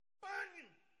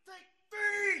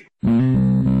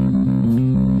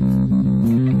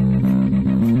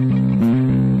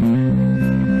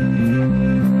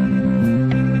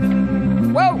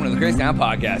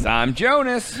Down Podcast. I'm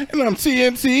Jonas. And I'm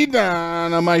TNT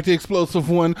Dynamite, the explosive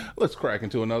one. Let's crack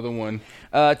into another one.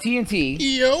 TNT.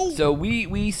 Yo. So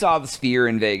we saw the Sphere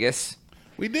in Vegas.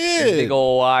 We did. Big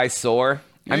ol' eyesore.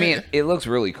 Yeah. I mean, it looks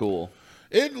really cool.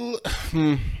 It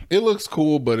looks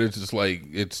cool, but it's just like,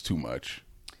 it's too much.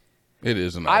 It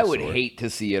is an eyesore. I would hate to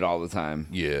see it all the time.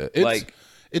 Yeah.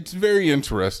 It's very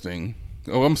interesting.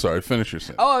 Oh, I'm sorry. Finish your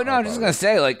sentence. Oh, no, I'm just going to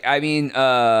say,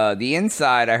 the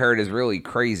inside I heard is really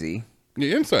crazy.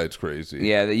 The inside's crazy.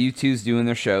 Yeah, the U2's doing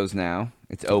their shows now.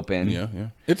 It's open. Yeah.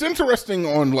 It's interesting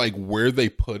on, where they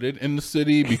put it in the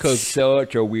city because... It's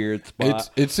such a weird spot.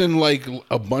 It's in, around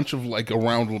a bunch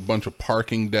of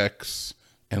parking decks.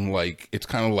 And, it's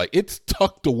kind of it's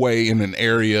tucked away in an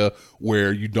area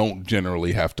where you don't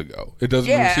generally have to go. It doesn't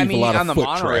receive a lot of on the foot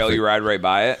monorail, traffic. you ride right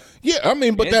by it. Yeah, I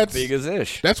mean, but It's that's big as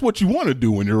ish. That's what you want to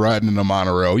do when you're riding in the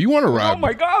monorail. You want to ride. Oh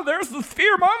my God! There's the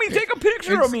Sphere, mommy. Take a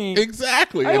picture of me.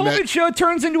 Exactly. I hope it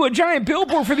turns into a giant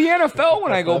billboard for the NFL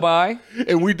when I go by.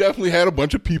 And we definitely had a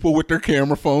bunch of people with their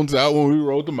camera phones out when we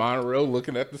rode the monorail,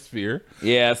 looking at the Sphere.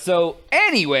 Yeah. So,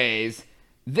 anyways,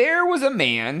 there was a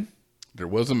man. There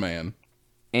was a man.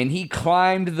 And he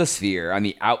climbed the Sphere on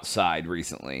the outside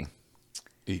recently.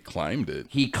 He climbed it.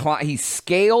 He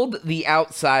scaled the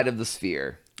outside of the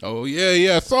Sphere. Oh,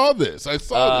 yeah. I saw this.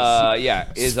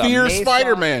 Yeah. Sphere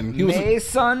Spider-Man.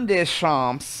 Maison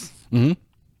Deschamps. Mm-hmm.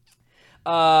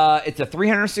 It's a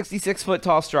 366-foot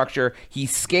tall structure. He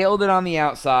scaled it on the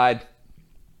outside,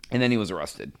 and then he was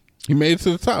arrested. He made it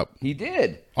to the top. He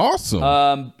did.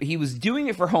 Awesome. He was doing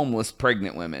it for homeless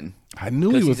pregnant women. I knew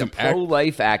he was a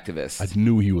pro-life activist. I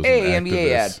knew he was an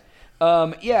activist.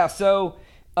 NBA ad. So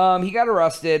he got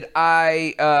arrested.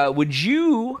 Would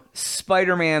you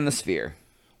Spider-Man the Sphere?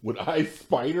 Would I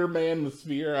Spider-Man the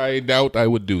Sphere? I doubt I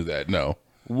would do that, no.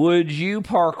 Would you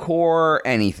parkour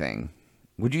anything?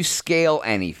 Would you scale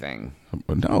anything?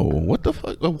 No. What the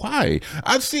fuck? Why?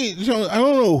 I don't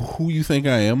know who you think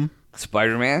I am.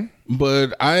 Spider-Man?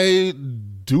 But I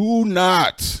do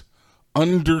not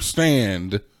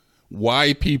understand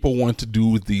why people want to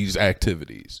do these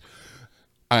activities.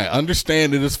 I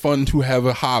understand it is fun to have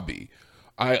a hobby.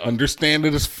 I understand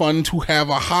it is fun to have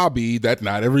a hobby that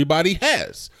not everybody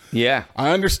has. Yeah.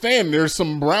 I understand there's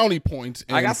some brownie points.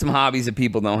 I got some hobbies that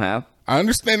people don't have. I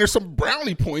understand there's some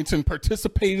brownie points in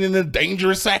participating in a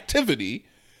dangerous activity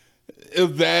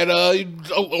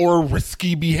or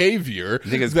risky behavior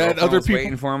that other people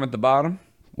waiting for him at the bottom.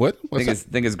 What?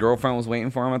 Think his girlfriend was waiting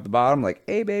for him at the bottom, like,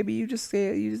 "Hey, baby, you just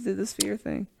did the Sphere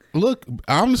thing." Look,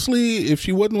 honestly, if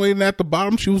she wasn't waiting at the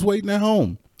bottom, she was waiting at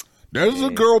home. There's a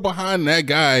girl behind that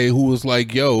guy who was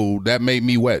like, "Yo, that made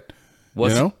me wet."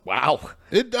 Wow.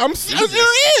 There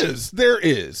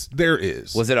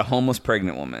is. Was it a homeless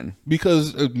pregnant woman?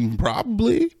 Because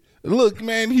probably. Look,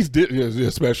 man,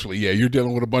 especially you're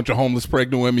dealing with a bunch of homeless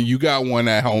pregnant women. You got one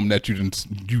at home that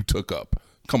you took up.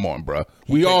 Come on, bro.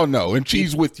 We all know, and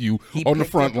she's with you on the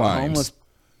front lines. Homeless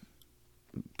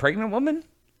pregnant woman?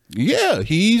 Yeah,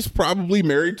 he's probably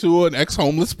married to an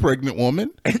ex-homeless pregnant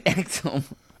woman. An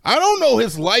ex-homeless. I don't know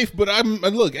his life, but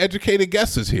look, educated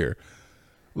guesses here.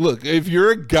 Look, if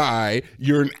you're a guy,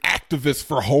 you're an activist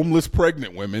for homeless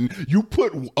pregnant women. You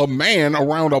put a man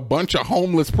around a bunch of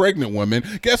homeless pregnant women.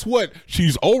 Guess what?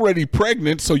 She's already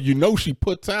pregnant, so you know she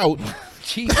puts out.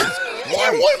 Jesus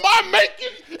Christ.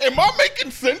 Am I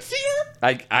making sense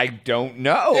here? I don't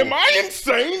know. Am I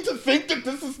insane to think that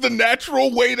this is the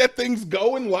natural way that things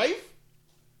go in life?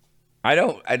 I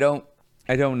don't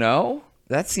know.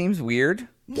 That seems weird.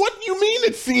 What do you mean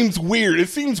it seems weird? It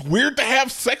seems weird to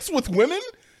have sex with women?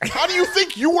 How do you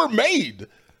think you were made?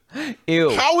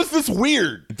 Ew. How is this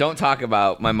weird? Don't talk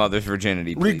about my mother's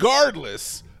virginity, please.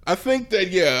 Regardless, I think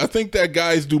that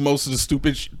guys do most of the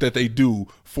stupid that they do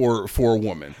for a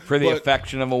woman. For the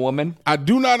affection of a woman? I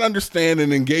do not understand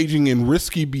in engaging in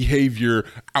risky behavior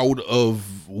out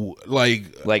of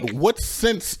what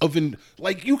sense of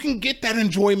you can get that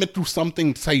enjoyment through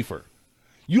something safer.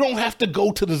 You don't have to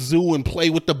go to the zoo and play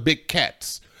with the big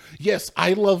cats. Yes,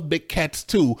 I love big cats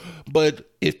too, but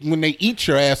when they eat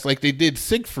your ass like they did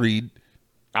Siegfried,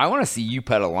 I want to see you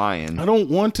pet a lion. I don't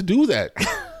want to do that.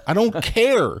 I don't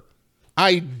care.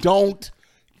 I don't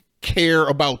care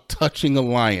about touching a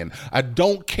lion. I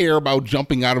don't care about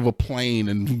jumping out of a plane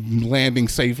and landing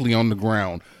safely on the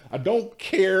ground. I don't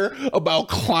care about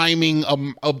climbing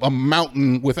a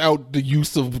mountain without the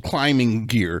use of climbing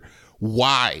gear.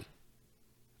 Why?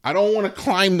 I don't want to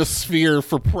climb the Sphere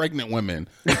for pregnant women.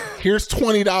 Here's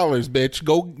 $20, bitch.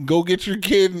 Go get your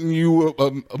kid and you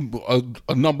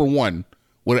a number one.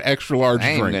 with an extra large I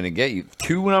ain't drink. gonna get you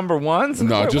 2 number ones.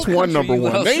 No, just one number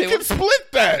one. They can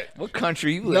split that. What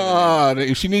country you live in?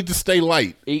 Nah, she needs to stay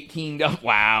light. $18.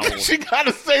 Wow. She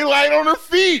gotta stay light on her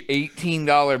feet.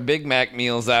 $18 Big Mac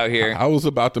meals out here. I was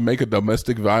about to make a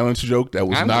domestic violence joke that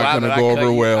was I'm not glad going to that go I cut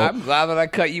over you- well. I'm glad that I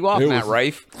cut you off, It Matt was-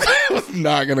 Rife. It was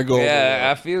not going to go over Yeah,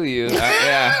 well. I feel you.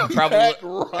 Yeah, probably. Matt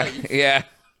Rife. Yeah,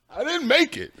 I didn't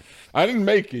make it.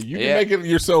 You can Yeah. make it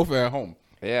yourself at home.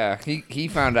 yeah. He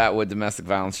found out what domestic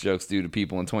violence jokes do to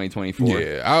people in 2024.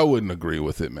 Yeah, I wouldn't agree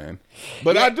with it, man.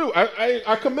 But I do.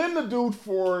 I commend the dude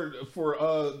for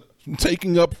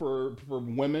taking up for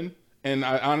women. And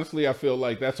I feel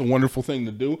like that's a wonderful thing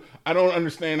to do. I don't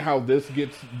understand how this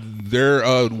gets their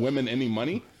women any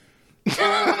money.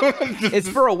 It's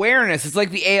for awareness. It's like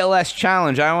the ALS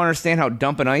challenge. I don't understand how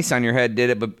dumping ice on your head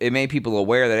did it, but it made people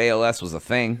aware that ALS was a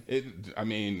thing.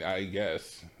 I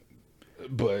guess.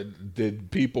 But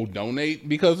did people donate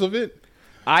because of it?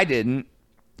 I didn't.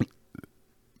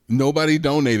 Nobody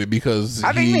donated because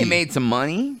I think they made some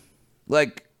money.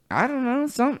 Like, I don't know,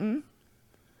 something.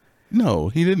 No,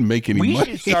 he didn't make any We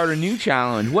money. should start a new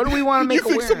challenge. What do we want to make You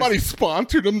think awareness? somebody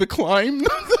sponsored him to climb?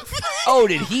 Oh,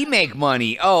 did he make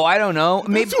money? Oh, I don't know.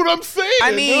 Maybe. That's what I'm saying.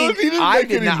 I mean, dude. He didn't I make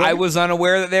did any not. money. I was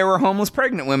unaware that there were homeless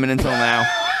pregnant women until now.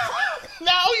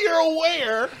 Now you're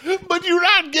aware, but you're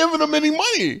not giving them any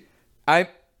money.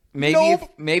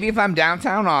 Maybe if I'm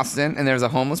downtown Austin and there's a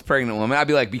homeless pregnant woman, I'd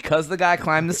be like, because the guy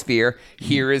climbed the sphere,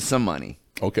 here is some money.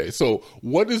 Okay, so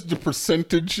what is the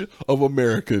percentage of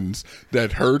Americans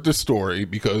that heard the story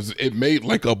because it made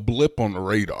like a blip on the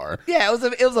radar? Yeah,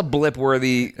 it was a blip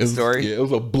worthy story. Yeah, it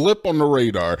was a blip on the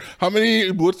radar.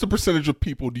 What's the percentage of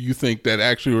people do you think that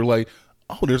actually were like,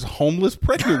 oh, there's a homeless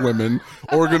pregnant women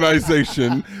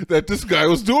organization that this guy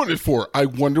was doing it for? I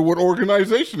wonder what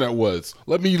organization that was.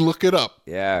 Let me look it up.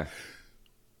 Yeah.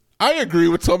 I agree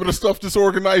with some of the stuff this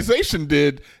organization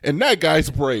did, and that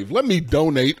guy's brave. Let me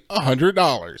donate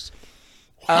 $100.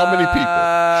 How many people?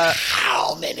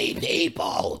 How many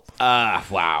people?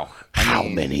 Wow. How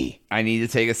many? I need to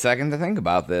take a second to think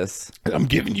about this. I'm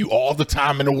giving you all the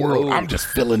time in the world. Ooh. I'm just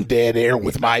filling dead air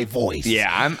with my voice.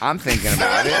 Yeah, I'm thinking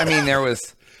about it. I mean, there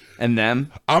was, and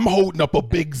them. I'm holding up a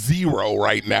big 0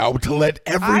 right now to let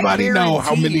everybody know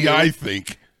how many I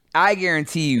think. I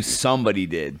guarantee you somebody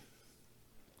did.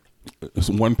 It's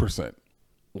 1%.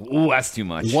 Ooh, that's too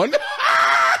much. One.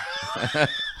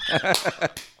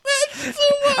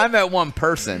 I'm at one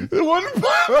person. One.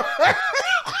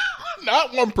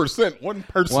 Not 1%. One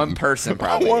person. One person,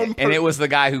 probably. And it was the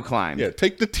guy who climbed. Yeah,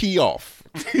 take the T off.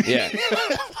 Yeah.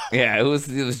 Yeah, it was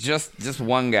just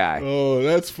one guy. Oh,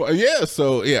 that's fun. Yeah,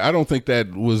 so yeah, I don't think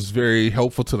that was very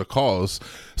helpful to the cause.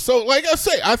 So, like I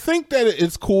say, I think that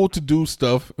it's cool to do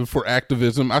stuff for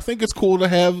activism. I think it's cool to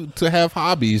have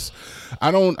hobbies.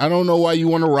 I don't know why you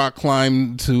want to rock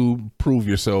climb to prove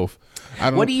yourself.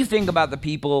 What do you think about the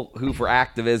people who, for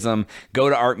activism, go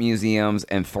to art museums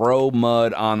and throw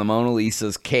mud on the Mona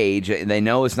Lisa's cage? They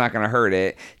know it's not going to hurt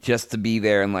it, just to be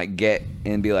there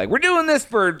and be like, we're doing this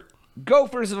for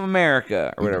Gophers of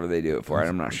America, or whatever they do it for.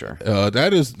 I'm not sure.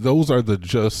 Those are the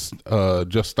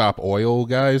Just Stop Oil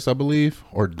guys, I believe,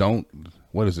 or don't.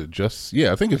 What is it?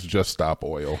 I think it's Just Stop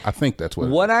Oil. I think that's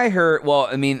what I heard. Well,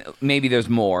 I mean, maybe there's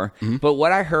more, but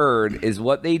what I heard is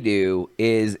what they do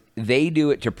is they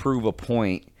do it to prove a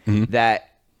point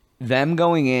that them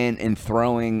going in and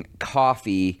throwing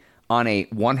coffee on a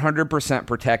 100%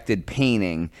 protected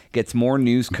painting gets more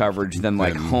news coverage than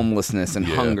like homelessness and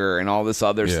hunger and all this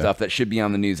other stuff that should be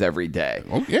on the news every day.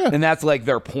 Oh, yeah. And that's like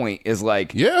their point is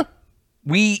like, yeah.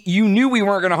 You knew we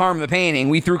weren't going to harm the painting.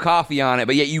 We threw coffee on it,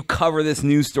 but yet you cover this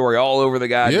news story all over the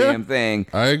goddamn thing.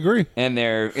 I agree. And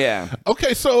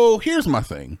Okay, so here's my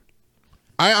thing.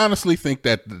 I honestly think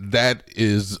that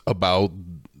is about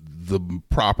the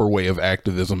proper way of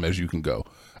activism as you can go.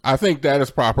 I think that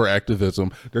is proper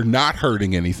activism. They're not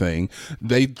hurting anything.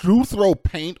 They do throw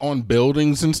paint on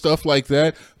buildings and stuff like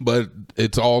that, but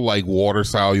it's all like water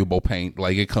soluble paint.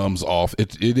 Like it comes off.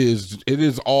 It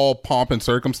is all pomp and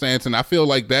circumstance, and I feel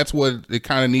like that's what it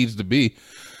kind of needs to be.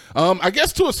 I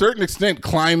guess to a certain extent,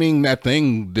 climbing that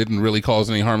thing didn't really cause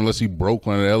any harm unless you broke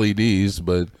one of the LEDs.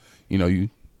 But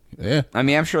yeah. I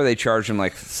mean, I'm sure they charged him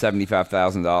like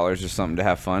 $75,000 or something to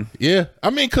have fun. Yeah, I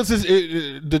mean, because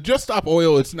the Just Stop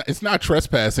Oil, it's not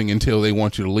trespassing until they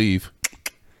want you to leave.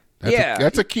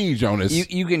 That's a key, Jonas.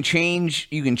 You can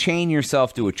chain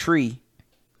yourself to a tree.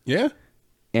 Yeah,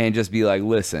 and just be like,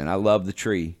 listen, I love the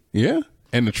tree. Yeah,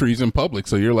 and the tree's in public,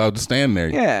 so you're allowed to stand there.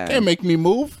 Yeah, can't make me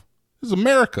move. This is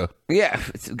America. Yeah,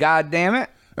 God damn it,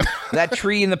 that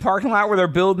tree in the parking lot where they're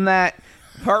building that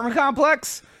apartment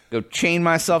complex. Go chain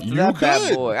myself to You that bad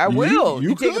could. boy. I will.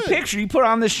 You take a could. picture, you put it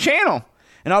on this channel,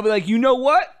 and I'll be like, you know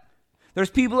what? There's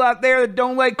people out there that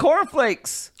don't like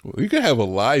cornflakes. We could have a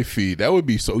live feed. That would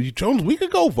be Jones, we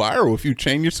could go viral if you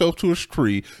chain yourself to a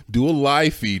tree, do a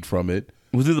live feed from it.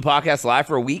 We'll do the podcast live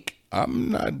for a week.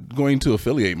 I'm not going to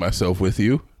affiliate myself with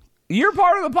you. You're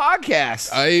part of the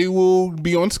podcast. I will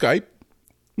be on Skype.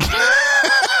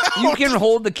 You can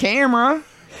hold the camera.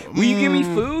 Will you give me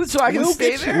food so I can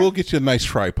stay there? We'll get you a nice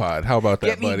tripod. How about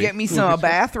that, buddy? Get me some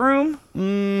bathroom.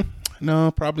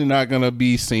 No, probably not going to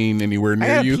be seen anywhere I near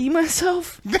gotta you. pee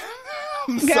myself.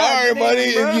 I'm sorry, damn,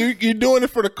 buddy. bro. You're doing it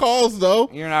for the calls, though.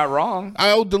 You're not wrong.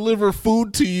 I'll deliver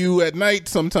food to you at night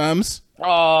sometimes.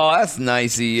 Oh, that's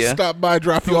nice of you. Stop by,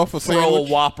 drop you off a Throw a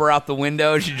sandwich. Whopper out the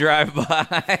window as you drive by.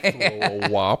 A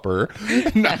Whopper.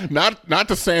 not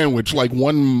the sandwich, like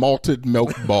one malted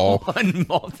milk ball. One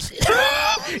malted.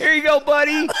 Here you go,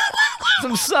 buddy.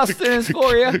 Some sustenance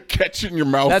for you. Catch it in your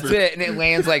mouth. That's it, and it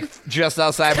lands like just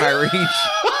outside my reach.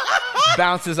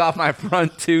 Bounces off my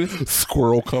front tooth.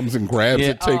 Squirrel comes and grabs Yeah.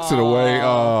 it, takes it away.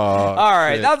 All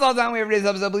right, shit. that's all the time we have for today's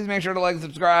episode. Please make sure to like and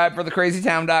subscribe for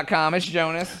thecrazytown.com. It's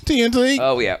Jonas. TNT.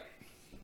 Oh, yeah.